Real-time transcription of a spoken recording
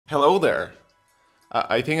Hello there.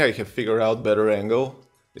 I think I have figured out better angle.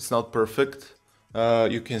 It's not perfect.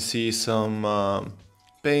 You can see some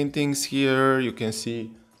paintings here. You can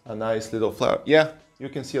see a nice little flower. Yeah, you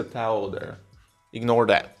can see a towel there. Ignore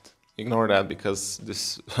that. Ignore that because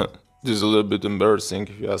this this is a little bit embarrassing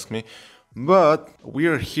if you ask me. But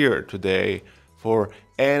we're here today for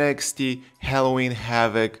NXT Halloween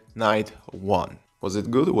Havoc Night 1. Was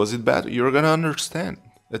it good? Was it bad? You're gonna understand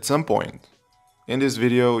at some point. In this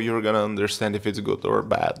video, you're gonna understand if it's good or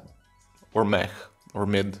bad, or meh, or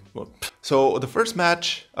mid. So the first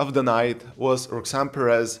match of the night was Roxanne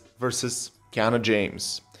Perez versus Kiana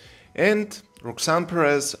James. And Roxanne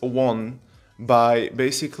Perez won by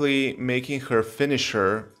basically making her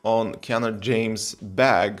finisher on Kiana James'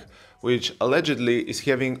 bag, which allegedly is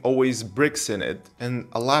having always bricks in it, and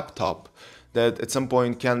a laptop that at some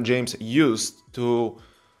point Kiana James used to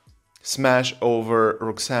smash over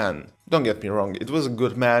Roxanne. Don't get me wrong, it was a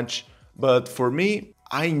good match, but for me,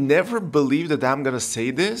 I never believed that I'm gonna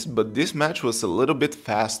say this, but this match was a little bit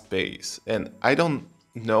fast-paced, and I don't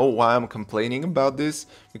know why I'm complaining about this,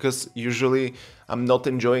 because usually I'm not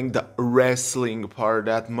enjoying the wrestling part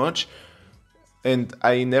that much, and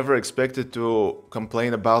I never expected to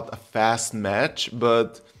complain about a fast match,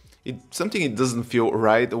 but it doesn't feel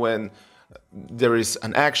right when there is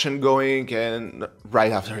an action going and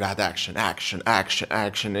right after that action,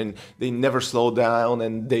 and they never slow down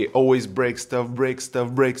and they always break stuff,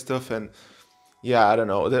 and yeah, I don't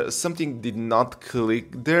know, something did not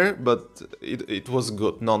click there, but it was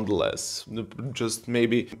good nonetheless. Just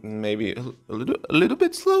maybe a little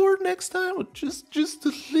bit slower next time, just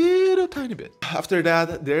a little tiny bit. After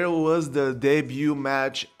that, there was the debut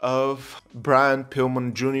match of Brian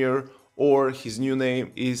Pillman Jr., or his new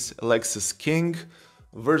name is Lexis King,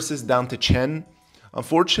 versus Dante Chen.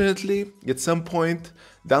 Unfortunately, at some point,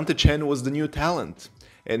 Dante Chen was the new talent,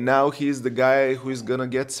 and now he's the guy who is gonna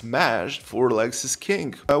get smashed for Lexis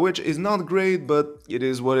King, which is not great, but it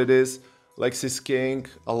is what it is. Lexis King,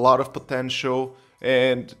 a lot of potential,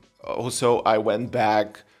 and also I went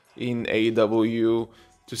back in AEW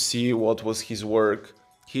to see what was his work.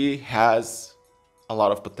 He has a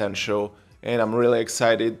lot of potential, and I'm really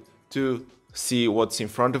excited to see what's in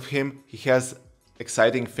front of him. He has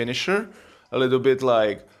exciting finisher, a little bit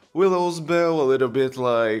like Willow's Bell, a little bit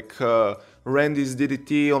like Randy's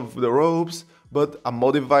DDT on the ropes, but a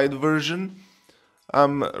modified version.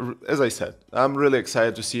 As I said, I'm really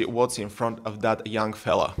excited to see what's in front of that young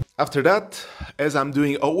fella. After that, as I'm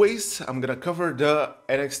doing always, I'm gonna cover the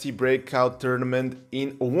NXT Breakout tournament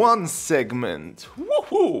in one segment.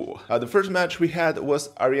 Woohoo! The first match we had was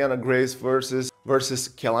Ariana Grace versus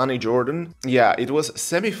Kelani Jordan. Yeah, it was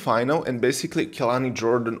semi-final and basically Kelani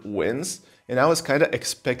Jordan wins. And I was kind of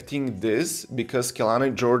expecting this because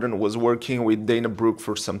Kelani Jordan was working with Dana Brooke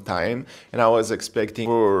for some time, and I was expecting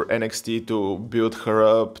for NXT to build her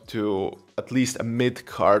up to at least a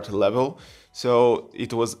mid-card level. So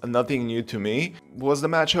it was nothing new to me. Was the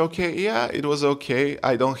match okay? Yeah, it was okay.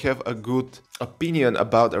 I don't have a good opinion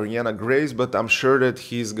about Ariana Grace, but I'm sure that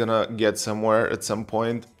he's gonna get somewhere at some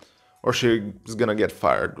point, or she's gonna get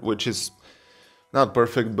fired, which is not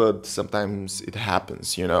perfect, but sometimes it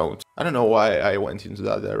happens, you know. I don't know why I went into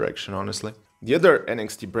that direction, honestly. The other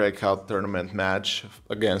NXT Breakout tournament match,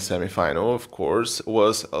 again semi-final of course,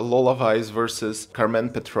 was Lola Vice versus Carmen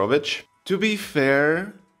Petrovic. To be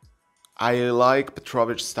fair, I like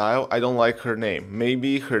Petrovic's style, I don't like her name.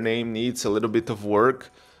 Maybe her name needs a little bit of work,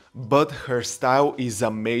 but her style is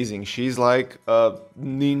amazing. She's like a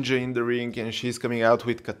ninja in the ring, and she's coming out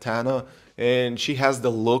with katana, and she has the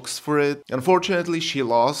looks for it. Unfortunately, she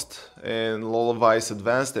lost, and Lola Vice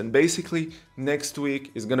advanced, and basically next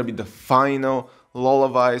week is gonna be the final Lola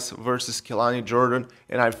Vice versus Kelani Jordan,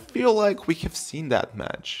 and I feel like we have seen that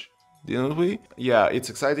match, didn't we? Yeah, it's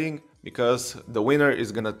exciting because the winner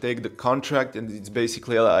is gonna take the contract, and it's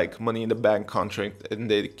basically like Money in the Bank contract, and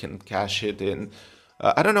they can cash it in.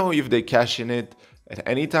 I don't know if they cash in it at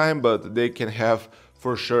any time, but they can have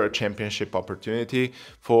for sure a championship opportunity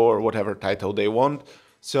for whatever title they want.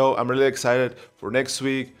 So I'm really excited for next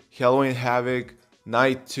week, Halloween Havoc,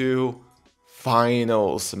 Night 2,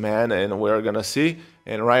 finals, man, and we're gonna see.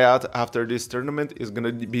 And right out after this tournament is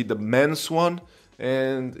gonna be the men's one.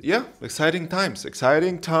 And yeah, exciting times.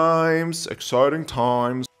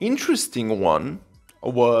 Interesting one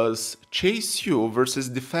was Chase U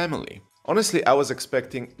versus The Family. Honestly, I was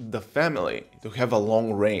expecting The Family to have a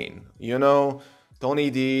long reign. You know,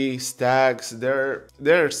 Tony D, Stags,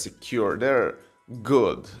 they're secure, they're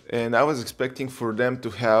good. And I was expecting for them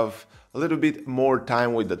to have a little bit more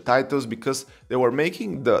time with the titles because they were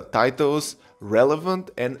making the titles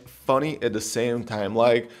relevant and funny at the same time.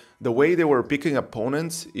 Like, the way they were picking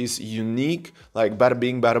opponents is unique, like Bada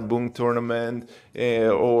Bing Bada Boom tournament,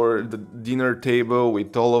 or the dinner table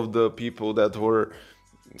with all of the people that were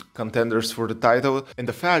contenders for the title. And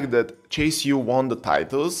the fact that Chase U won the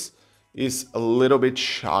titles is a little bit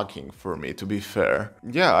shocking for me, to be fair.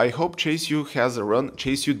 Yeah, I hope Chase U has a run.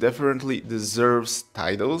 Chase U definitely deserves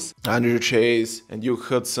titles. Andrew Chase and Hugh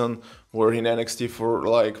Hudson were in NXT for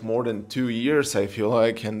like more than 2 years, I feel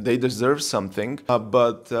like, and they deserve something.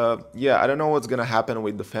 Yeah, I don't know what's gonna happen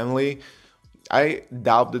with the family. I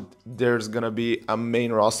doubt that there's gonna be a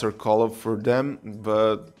main roster call-up for them,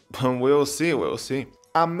 but we'll see, we'll see.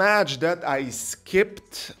 A match that I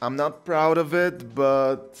skipped, I'm not proud of it,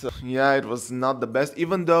 but yeah, it was not the best.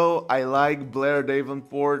 Even though I like Blair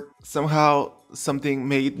Davenport, somehow something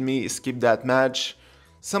made me skip that match.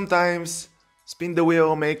 Sometimes spin the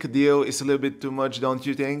wheel, make a deal is a little bit too much, don't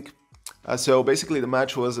you think? So basically the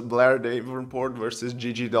match was Blair Davenport versus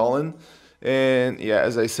Gigi Dolin. And yeah,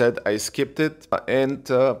 as I said, I skipped it.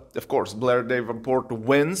 Of course, Blair Davenport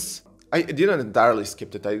wins. I didn't entirely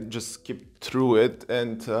skip it, I just skipped through it,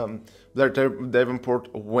 and Blair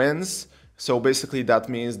Davenport wins. So basically that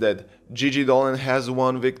means that Gigi Dolin has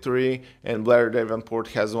 1 victory and Blair Davenport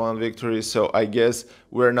has 1 victory, so I guess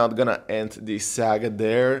we're not gonna end the saga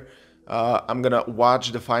there. I'm gonna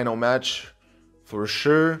watch the final match for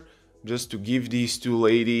sure, just to give these 2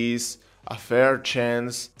 ladies a fair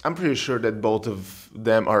chance. I'm pretty sure that both of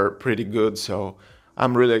them are pretty good, so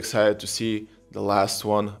I'm really excited to see the last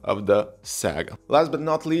one of the saga. Last but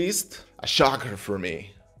not least, a shocker for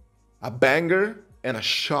me. A banger and a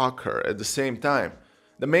shocker at the same time.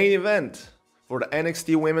 The main event for the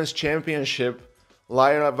NXT Women's Championship,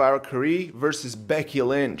 Lyra Valkyria versus Becky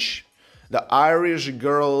Lynch. The Irish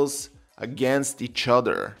girls against each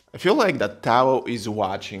other. I feel like the Tao is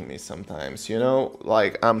watching me sometimes, you know?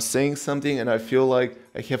 Like, I'm saying something and I feel like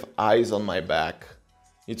I have eyes on my back.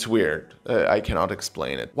 It's weird, I cannot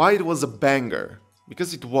explain it. Why it was a banger?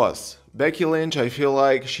 Because it was. Becky Lynch, I feel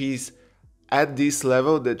like she's at this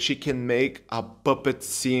level that she can make a puppet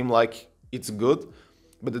seem like it's good,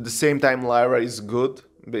 but at the same time Lyra is good.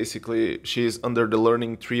 Basically, she's under the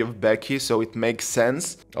learning tree of Becky, so it makes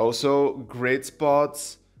sense. Also, great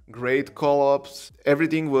spots, great call-ups,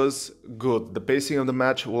 everything was good. The pacing of the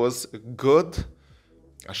match was good.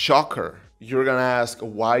 A shocker. You're gonna ask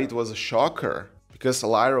why it was a shocker? Because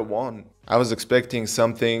Lyra won. I was expecting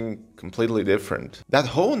something completely different. That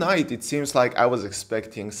whole night it seems like I was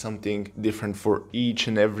expecting something different for each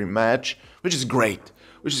and every match, which is great.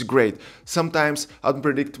 Sometimes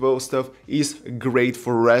unpredictable stuff is great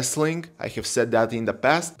for wrestling. I have said that in the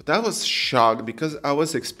past, but I was shocked because I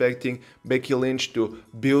was expecting Becky Lynch to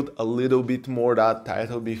build a little bit more that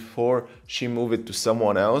title before she moved it to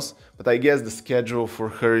someone else. But I guess the schedule for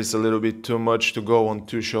her is a little bit too much to go on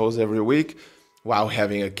 2 shows every week while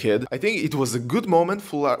having a kid. I think it was a good moment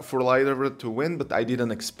for Lyra to win, but I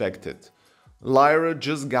didn't expect it. Lyra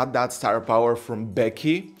just got that star power from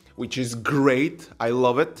Becky, which is great, I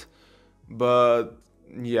love it, but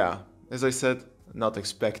yeah, as I said, not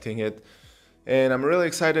expecting it. And I'm really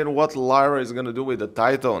excited what Lyra is gonna do with the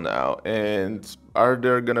title now, and are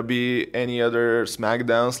there gonna be any other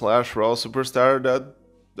SmackDown/Raw superstar that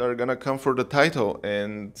are gonna come for the title?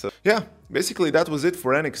 And yeah, basically that was it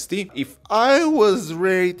for NXT. If I was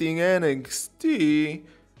rating NXT,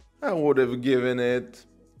 I would have given it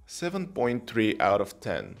 7.3 out of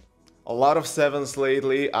 10. A lot of 7s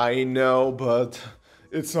lately, I know, but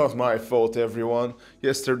it's not my fault, everyone.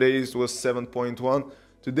 Yesterday's was 7.1,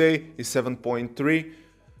 today is 7.3,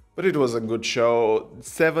 but it was a good show.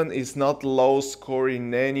 7 is not low score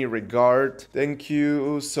in any regard. Thank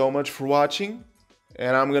you so much for watching,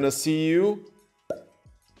 and I'm gonna see you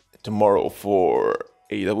tomorrow for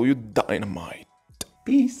AEW Dynamite.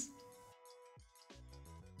 Peace.